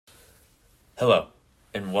Hello,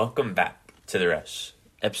 and welcome back to The Rush.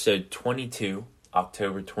 Episode 22,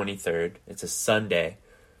 October 23rd. It's a Sunday,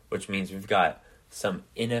 which means we've got some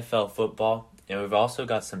NFL football, and we've also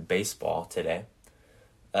got some baseball today.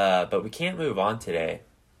 But we can't move on today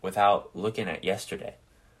without looking at yesterday.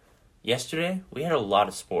 Yesterday, we had a lot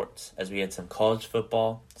of sports, as we had some college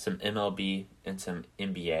football, some MLB, and some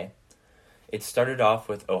NBA. It started off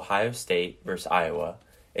with Ohio State versus Iowa.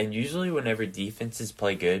 And usually whenever defenses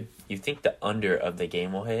play good, you think the under of the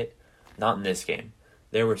game will hit. Not in this game.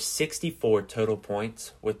 There were 64 total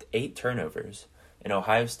points with 8 turnovers, and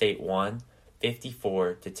Ohio State won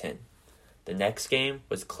 54-10. The next game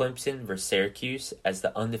was Clemson versus Syracuse as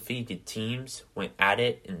the undefeated teams went at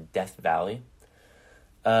it in Death Valley.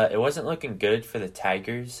 It wasn't looking good for the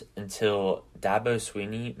Tigers until Dabo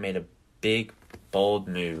Swinney made a big, bold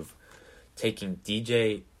move, taking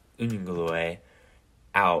DJ Uiagalelei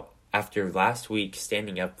out after last week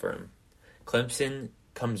standing up for him. Clemson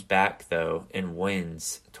comes back though and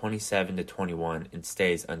wins 27-21 and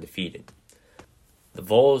stays undefeated. The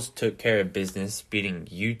Vols took care of business, beating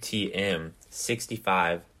UTM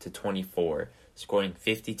 65-24, scoring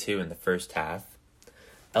 52 in the first half.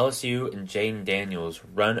 LSU and Jayden Daniels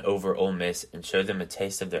run over Ole Miss and show them a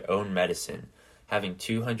taste of their own medicine, having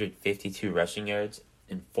 252 rushing yards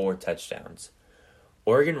and 4 touchdowns.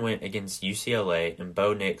 Oregon went against UCLA, and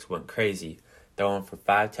Bo Nix went crazy, throwing for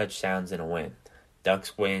 5 touchdowns and a win.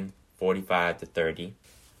 Ducks win 45-30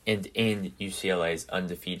 and end UCLA's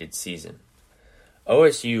undefeated season.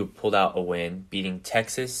 OSU pulled out a win, beating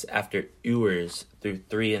Texas after Ewers threw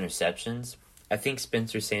 3 interceptions. I think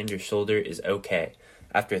Spencer Sanders' shoulder is okay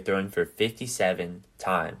after throwing for 57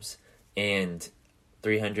 times and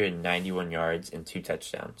 391 yards and 2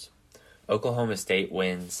 touchdowns. Oklahoma State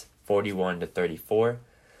wins 41-34.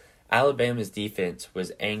 Alabama's defense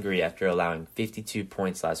was angry after allowing 52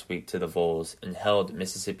 points last week to the Vols and held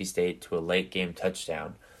Mississippi State to a late-game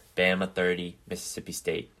touchdown. Bama 30, Mississippi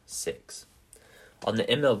State 6. On the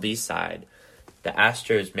MLB side, the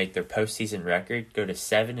Astros make their postseason record go to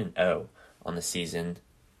 7-0 on the season,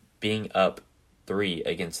 being up 3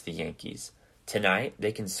 against the Yankees. Tonight,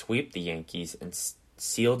 they can sweep the Yankees and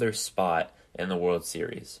seal their spot in the World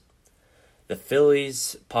Series. The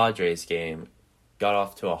Phillies-Padres game got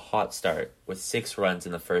off to a hot start with 6 runs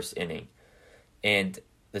in the first inning, and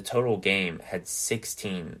the total game had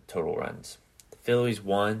 16 total runs. The Phillies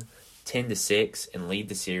won 10-6 and lead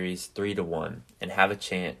the series 3-1 and have a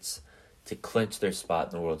chance to clinch their spot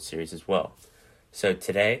in the World Series as well. So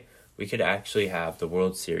today, we could actually have the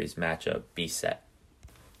World Series matchup be set.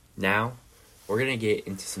 Now, we're going to get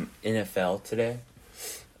into some NFL today.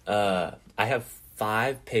 I have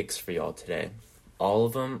 5 picks for y'all today. All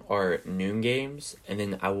of them are noon games, and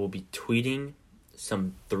then I will be tweeting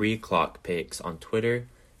some 3 o'clock picks on Twitter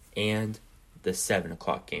and the 7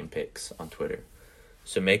 o'clock game picks on Twitter.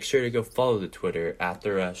 So make sure to go follow the Twitter at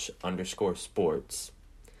 @TheRush_sports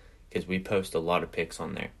because we post a lot of picks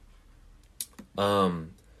on there.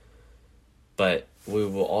 But we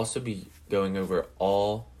will also be going over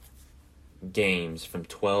all games from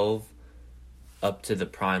 12 up to the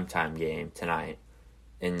primetime game tonight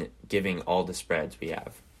and giving all the spreads we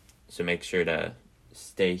have. So make sure to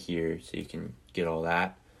stay here so you can get all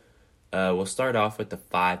that. We'll start off with the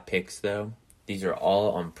 5 picks, though. These are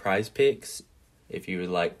all on Prize Picks if you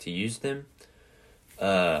would like to use them.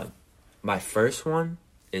 My first one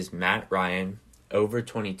is Matt Ryan, over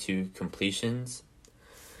 22 completions.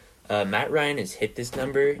 Matt Ryan has hit this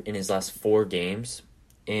number in his last 4 games.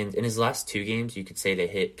 And in his last 2 games, you could say they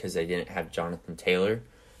hit because they didn't have Jonathan Taylor.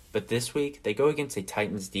 But this week, they go against a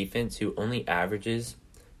Titans defense who only averages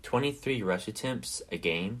 23 rush attempts a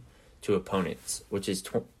game to opponents, which is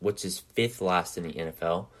 5th last in the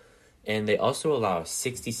NFL. And they also allow a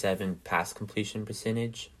 67 pass completion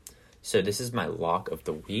percentage. So this is my lock of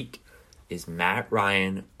the week, is Matt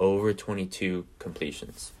Ryan over 22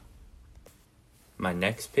 completions. My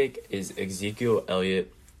next pick is Ezekiel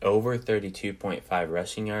Elliott, over 32.5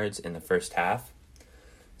 rushing yards in the first half.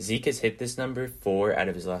 Zeke has hit this number 4 out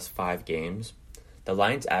of his last 5 games. The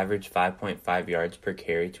Lions average 5.5 yards per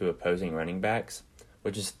carry to opposing running backs,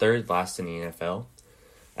 which is 3rd last in the NFL.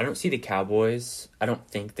 I don't think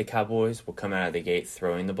the Cowboys will come out of the gate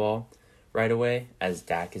throwing the ball right away, as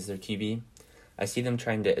Dak is their QB. I see them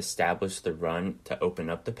trying to establish the run to open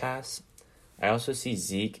up the pass. I also see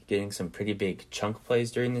Zeke getting some pretty big chunk plays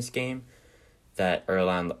during this game that are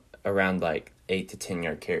around like 8 to 10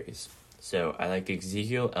 yard carries. So I like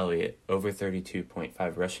Ezekiel Elliott over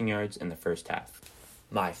 32.5 rushing yards in the first half.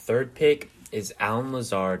 My third pick is Allen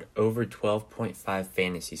Lazard over 12.5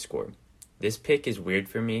 fantasy score. This pick is weird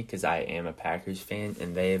for me because I am a Packers fan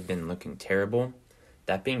and they have been looking terrible.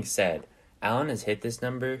 That being said, Allen has hit this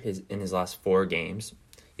number in his last 4 games.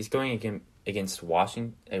 He's going against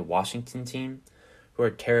a Washington team who are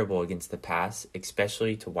terrible against the pass,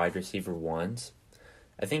 especially to wide receiver ones.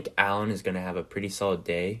 I think Allen is going to have a pretty solid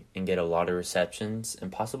day and get a lot of receptions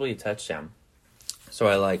and possibly a touchdown. So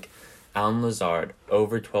I like Allen Lazard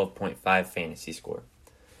over 12.5 fantasy score.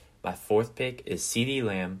 My 4th pick is CeeDee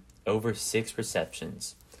Lamb over 6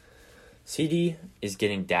 receptions. CeeDee is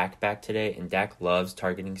getting Dak back today, and Dak loves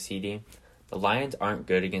targeting CeeDee. The Lions aren't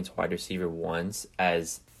good against wide receiver ones,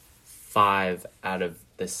 as 5 out of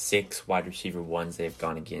the 6 wide receiver ones they've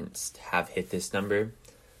gone against have hit this number.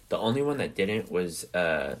 The only one that didn't was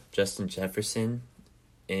Justin Jefferson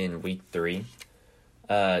in week 3.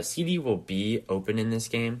 CeeDee will be open in this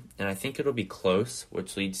game, and I think it'll be close,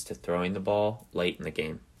 which leads to throwing the ball late in the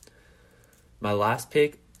game. My last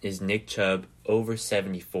pick is Nick Chubb over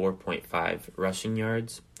 74.5 rushing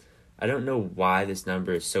yards. I don't know why this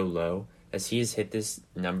number is so low, as he has hit this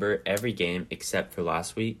number every game except for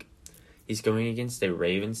last week. He's going against a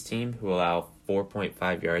Ravens team who allow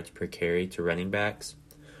 4.5 yards per carry to running backs,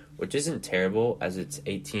 which isn't terrible as it's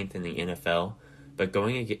 18th in the NFL, but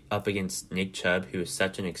going up against Nick Chubb, who is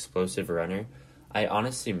such an explosive runner, I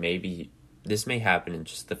honestly this may happen in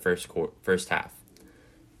just the first half.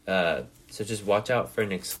 So just watch out for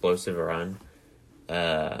an explosive run.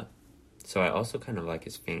 So I also kind of like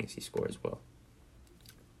his fantasy score as well.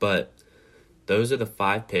 But those are the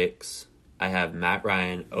 5 picks. I have Matt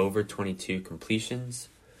Ryan over 22 completions,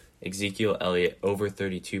 Ezekiel Elliott over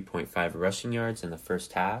 32.5 rushing yards in the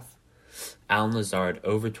first half, Allen Lazard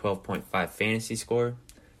over 12.5 fantasy score,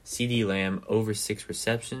 CeeDee Lamb over 6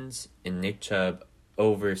 receptions, and Nick Chubb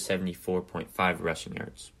over 74.5 rushing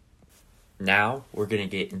yards. Now we're going to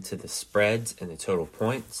get into the spreads and the total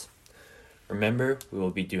points. Remember, we will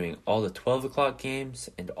be doing all the 12 o'clock games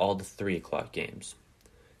and all the 3 o'clock games.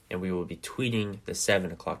 And we will be tweeting the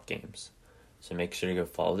 7 o'clock games. So make sure to go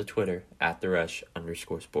follow the Twitter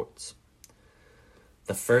 @TheRush_sports.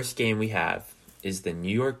 The first game we have is the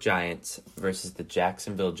New York Giants versus the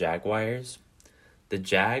Jacksonville Jaguars. The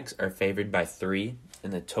Jags are favored by 3,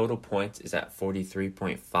 and the total points is at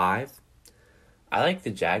 43.5. I like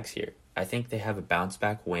the Jags here. I think they have a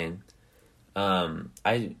bounce-back win.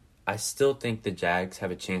 I still think the Jags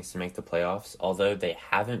have a chance to make the playoffs, although they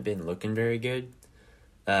haven't been looking very good.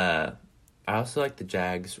 I also like the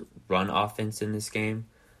Jags' run offense in this game.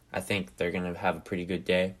 I think they're going to have a pretty good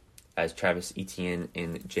day as Travis Etienne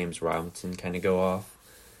and James Robinson kind of go off.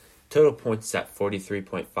 Total points is at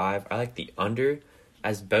 43.5. I like the under,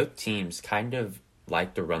 as both teams kind of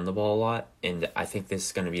like to run the ball a lot, and I think this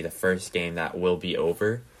is going to be the first game that will be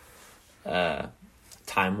over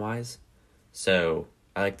time-wise. So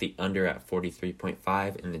I like the under at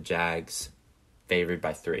 43.5 and the Jags favored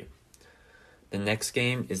by 3. The next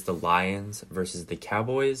game is the Lions versus the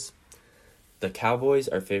Cowboys. The Cowboys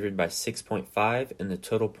are favored by 6.5 and the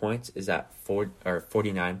total points is at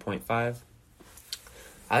 49.5.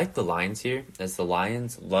 I like the Lions here, as the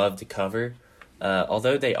Lions love to cover.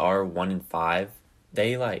 Although they are 1-5,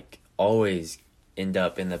 they always end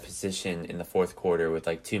up in the position in the fourth quarter with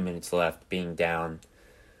 2 minutes left, being down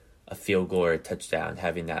a field goal or a touchdown,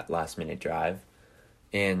 having that last minute drive.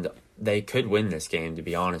 And they could win this game, to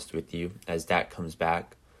be honest with you, as Dak comes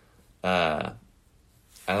back. I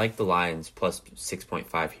like the Lions plus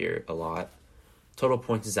 6.5 here a lot. Total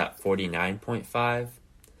points is at 49.5.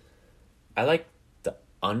 I like the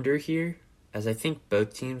under here, as I think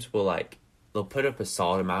both teams will they'll put up a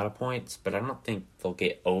solid amount of points, but I don't think they'll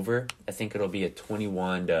get over. I think it'll be a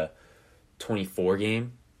 21-24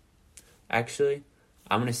 game. Actually,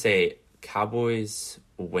 I'm going to say Cowboys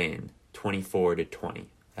win 24-20.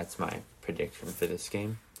 That's my prediction for this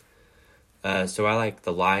game. So I like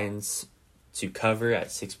the Lions to cover at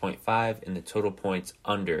 6.5 and the total points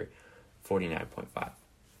under 49.5.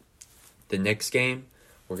 The next game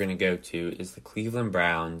we're going to go to is the Cleveland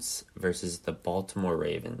Browns versus the Baltimore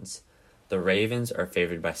Ravens. The Ravens are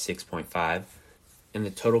favored by 6.5 and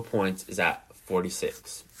the total points is at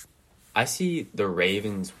 46. I see the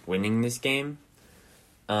Ravens winning this game,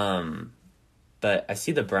 but I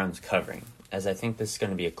see the Browns covering, as I think this is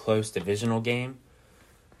going to be a close divisional game.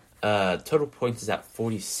 Total points is at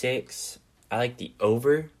 46. I like the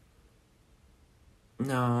over.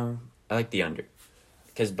 No, I like the under.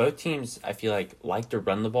 Because both teams, I feel like to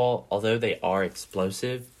run the ball, although they are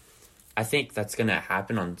explosive. I think that's going to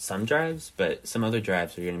happen on some drives, but some other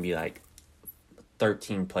drives are going to be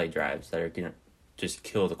 13-play drives that are going to just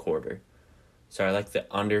kill the quarter. So I like the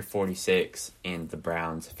under 46 and the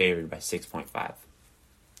Browns favored by 6.5.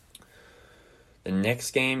 The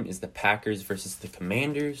next game is the Packers versus the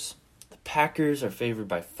Commanders. The Packers are favored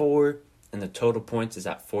by 4, and the total points is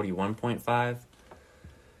at 41.5.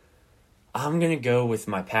 I'm going to go with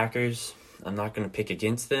my Packers. I'm not going to pick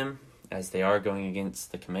against them, as they are going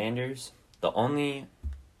against the Commanders. The only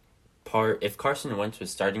part, if Carson Wentz was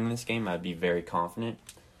starting this game, I'd be very confident.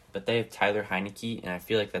 But they have Tyler Heineke, and I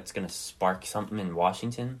feel like that's going to spark something in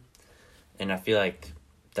Washington. And I feel like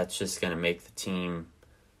that's just going to make the team,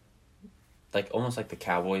 almost like the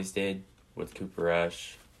Cowboys did with Cooper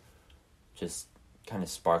Rush, just kind of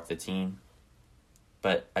spark the team.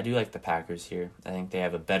 But I do like the Packers here. I think they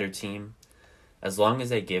have a better team. As long as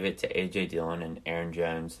they give it to A.J. Dillon and Aaron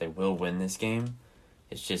Jones, they will win this game.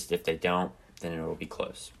 It's just if they don't, then it will be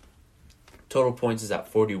close. Total points is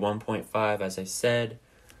at 41.5, as I said.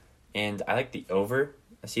 And I like the over.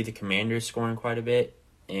 I see the Commanders scoring quite a bit,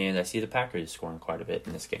 and I see the Packers scoring quite a bit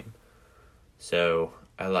in this game. So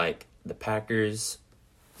I like the Packers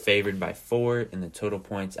favored by 4, and the total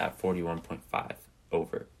points at 41.5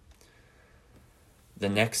 over. The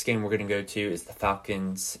next game we're going to go to is the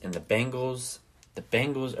Falcons and the Bengals. The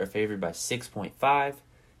Bengals are favored by 6.5,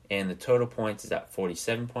 and the total points is at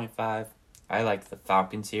 47.5. I like the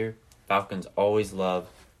Falcons here. Falcons always love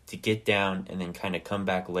to get down and then kind of come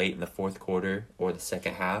back late in the fourth quarter or the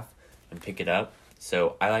second half and pick it up.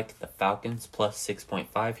 So I like the Falcons plus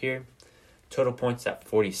 6.5 here. Total points at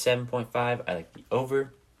 47.5. I like the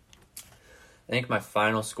over. I think my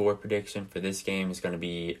final score prediction for this game is going to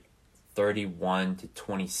be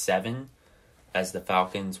 31-27, as the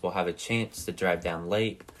Falcons will have a chance to drive down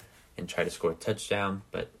late and try to score a touchdown,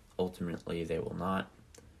 but ultimately they will not.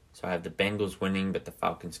 So I have the Bengals winning, but the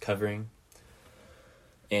Falcons covering,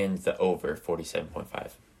 and the over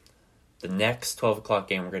 47.5. The next 12 o'clock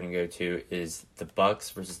game we're going to go to is the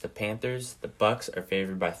Bucs versus the Panthers. The Bucs are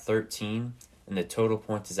favored by 13, and the total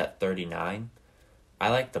points is at 39. I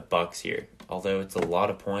like the Bucs here, although it's a lot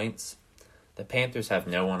of points. The Panthers have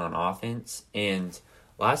no one on offense, and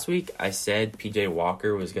last week I said P.J.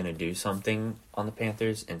 Walker was going to do something on the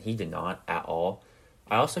Panthers, and he did not at all.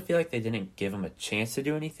 I also feel like they didn't give him a chance to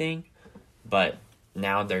do anything, but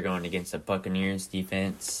now they're going against a Buccaneers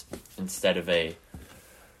defense instead of a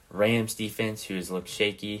Rams defense who has looked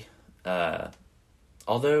shaky.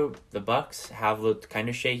 Although the Bucs have looked kind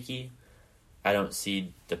of shaky, I don't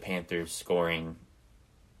see the Panthers scoring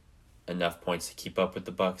enough points to keep up with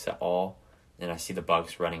the Bucs at all. And I see the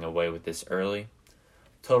Bucs running away with this early.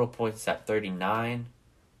 Total points at 39.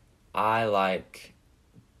 I like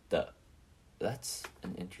that's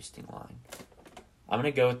an interesting line. I'm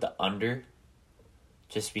going to go with the under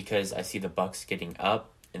just because I see the Bucs getting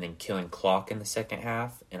up and then killing clock in the second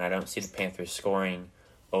half, and I don't see the Panthers scoring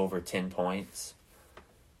over 10 points.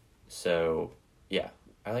 So, yeah,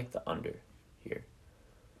 I like the under here.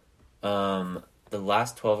 The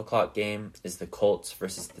last 12 o'clock game is the Colts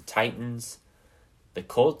versus the Titans. The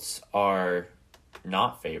Colts are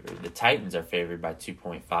not favored. The Titans are favored by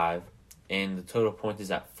 2.5, and the total point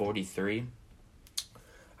is at 43.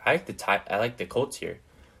 I like the Colts here.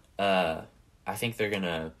 I think they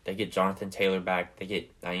get Jonathan Taylor back. They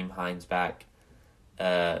get Nyheim Hines back.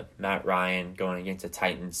 Matt Ryan going against the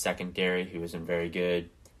Titans secondary, who isn't very good.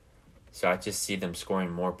 So I just see them scoring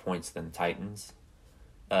more points than the Titans.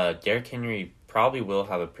 Derrick Henry probably will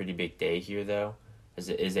have a pretty big day here, though, as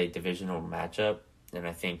it is a divisional matchup, and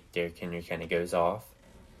I think Derrick Henry kind of goes off.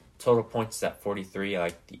 Total points is at 43. I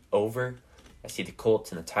like the over. I see the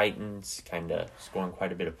Colts and the Titans kind of scoring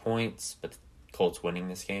quite a bit of points, but the Colts winning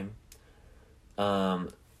this game. Our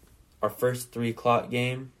first 3 o'clock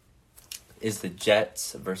game is the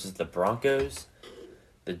Jets versus the Broncos.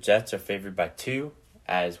 The Jets are favored by 2.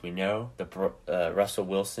 As we know, Russell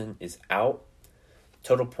Wilson is out.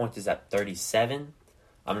 Total point is at 37.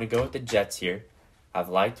 I'm going to go with the Jets here. I've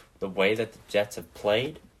liked the way that the Jets have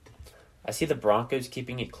played. I see the Broncos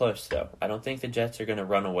keeping it close, though. I don't think the Jets are going to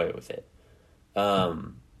run away with it.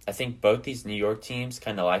 I think both these New York teams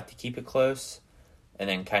kind of like to keep it close and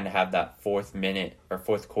then kind of have that fourth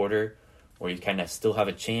quarter where you kind of still have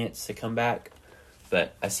a chance to come back.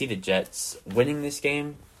 But I see the Jets winning this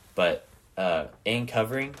game and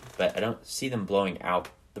covering, but I don't see them blowing out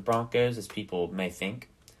the Broncos as people may think.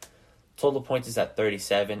 Total points is at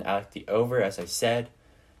 37. I like the over, as I said.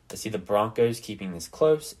 I see the Broncos keeping this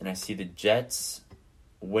close, and I see the Jets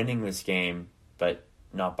winning this game, but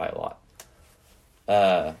not by a lot.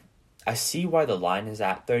 I see why the line is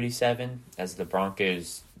at 37, as the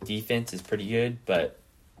Broncos' defense is pretty good, but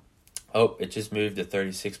it just moved to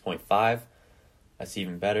 36.5. That's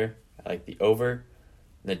even better. I like the over.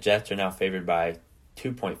 The Jets are now favored by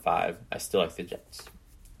 2.5. I still like the Jets.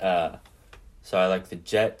 So I like the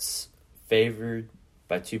Jets favored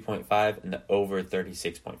by 2.5 and the over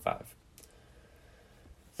 36.5.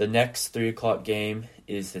 The next 3 o'clock game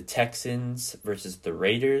is the Texans versus the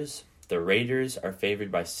Raiders. The Raiders are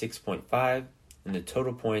favored by 6.5 and the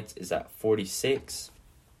total points is at 46.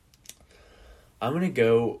 I'm going to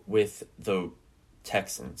go with the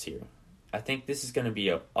Texans here. I think this is going to be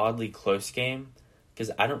an oddly close game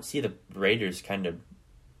because I don't see the Raiders kind of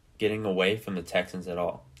getting away from the Texans at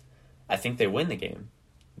all. I think they win the game,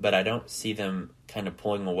 but I don't see them kind of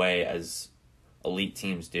pulling away as elite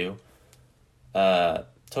teams do.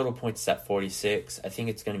 Total points is at 46. I think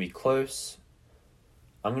it's going to be close.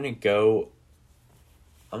 I'm going to go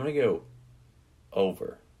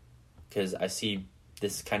over because I see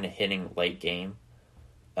this kind of hitting late game,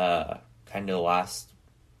 kind of last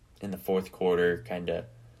in the fourth quarter, kind of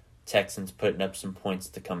Texans putting up some points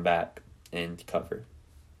to come back and cover.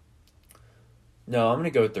 No, I'm going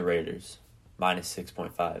to go with the Raiders, minus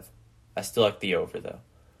 6.5. I still like the over, though.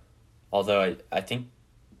 Although I think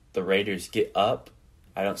the Raiders get up,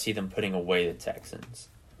 I don't see them putting away the Texans.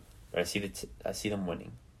 But I see them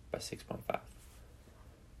winning by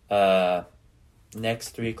 6.5. Next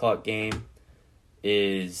 3 o'clock game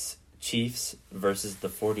is Chiefs versus the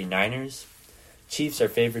 49ers. Chiefs are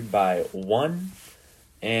favored by 1,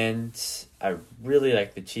 and I really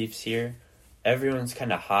like the Chiefs here. Everyone's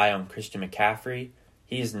kind of high on Christian McCaffrey.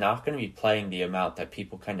 He is not going to be playing the amount that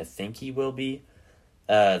people kind of think he will be.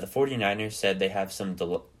 The 49ers said they have some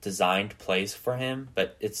designed plays for him,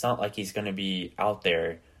 but it's not like he's going to be out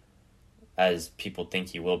there as people think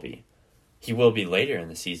he will be. He will be later in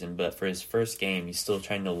the season, but for his first game, he's still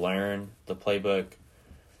trying to learn the playbook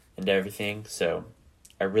and everything. So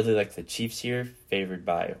I really like the Chiefs here, favored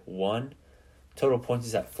by 1. Total points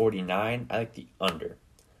is at 49. I like the under.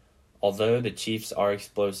 Although the Chiefs are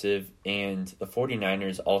explosive and the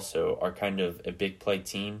 49ers also are kind of a big play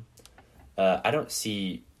team, I don't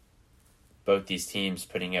see both these teams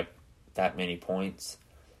putting up that many points.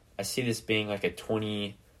 I see this being like a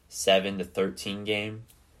 27-13 game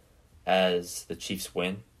as the Chiefs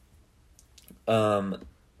win. The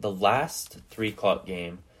last 3 o'clock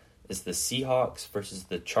game is the Seahawks versus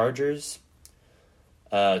the Chargers.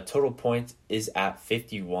 Total points is at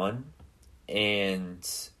 51, and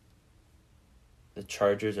the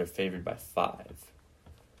Chargers are favored by 5.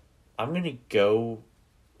 I'm going to go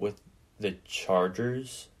with the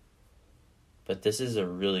Chargers, but this is a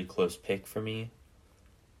really close pick for me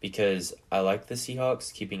because I like the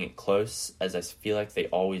Seahawks keeping it close, as I feel like they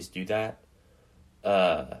always do that.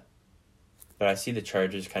 But I see the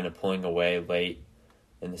Chargers kind of pulling away late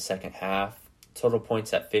in the second half. Total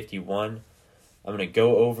points at 51. I'm going to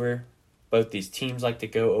go over. Both these teams like to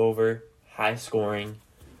go over. High scoring.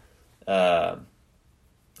 I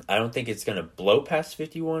don't think it's going to blow past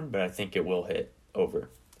 51, but I think it will hit over.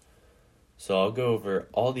 So I'll go over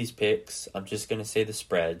all these picks. I'm just going to say the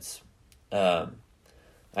spreads. I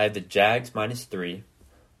have the Jags minus 3,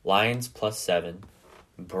 Lions plus 7,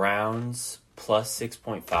 Browns plus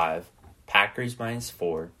 6.5, Packers minus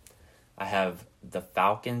 4. I have the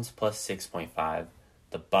Falcons plus 6.5,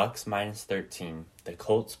 the Bucks minus 13, the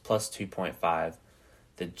Colts plus 2.5,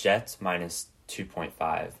 the Jets minus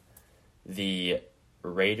 2.5, the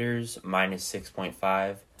Raiders minus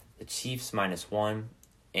 6.5, the Chiefs minus 1,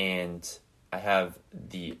 and I have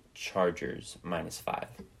the Chargers minus 5.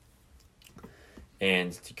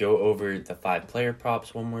 And to go over the 5 player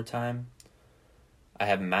props one more time, I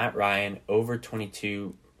have Matt Ryan over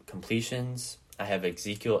 22 completions. I have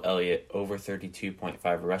Ezekiel Elliott over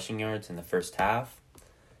 32.5 rushing yards in the first half.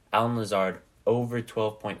 Allen Lazard over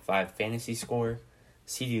 12.5 fantasy score.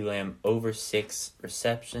 CeeDee Lamb over 6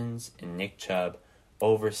 receptions. And Nick Chubb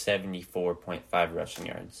over 74.5 rushing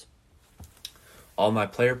yards. All my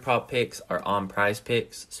player prop picks are on Prize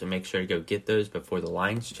Picks, so make sure to go get those before the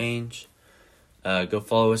lines change. Go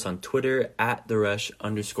follow us on Twitter at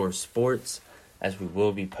 @TheRush_sports, as we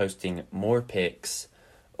will be posting more picks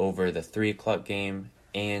over the 3 o'clock game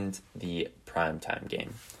and the primetime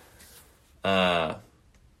game.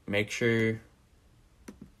 Make sure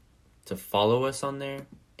to follow us on there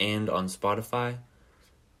and on Spotify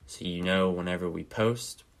so you know whenever we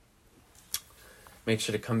post. Make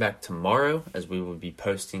sure to come back tomorrow as we will be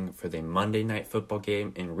posting for the Monday Night Football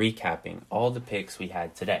game and recapping all the picks we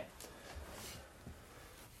had today.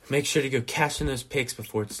 Make sure to go cash in those picks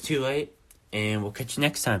before it's too late, and we'll catch you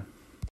next time.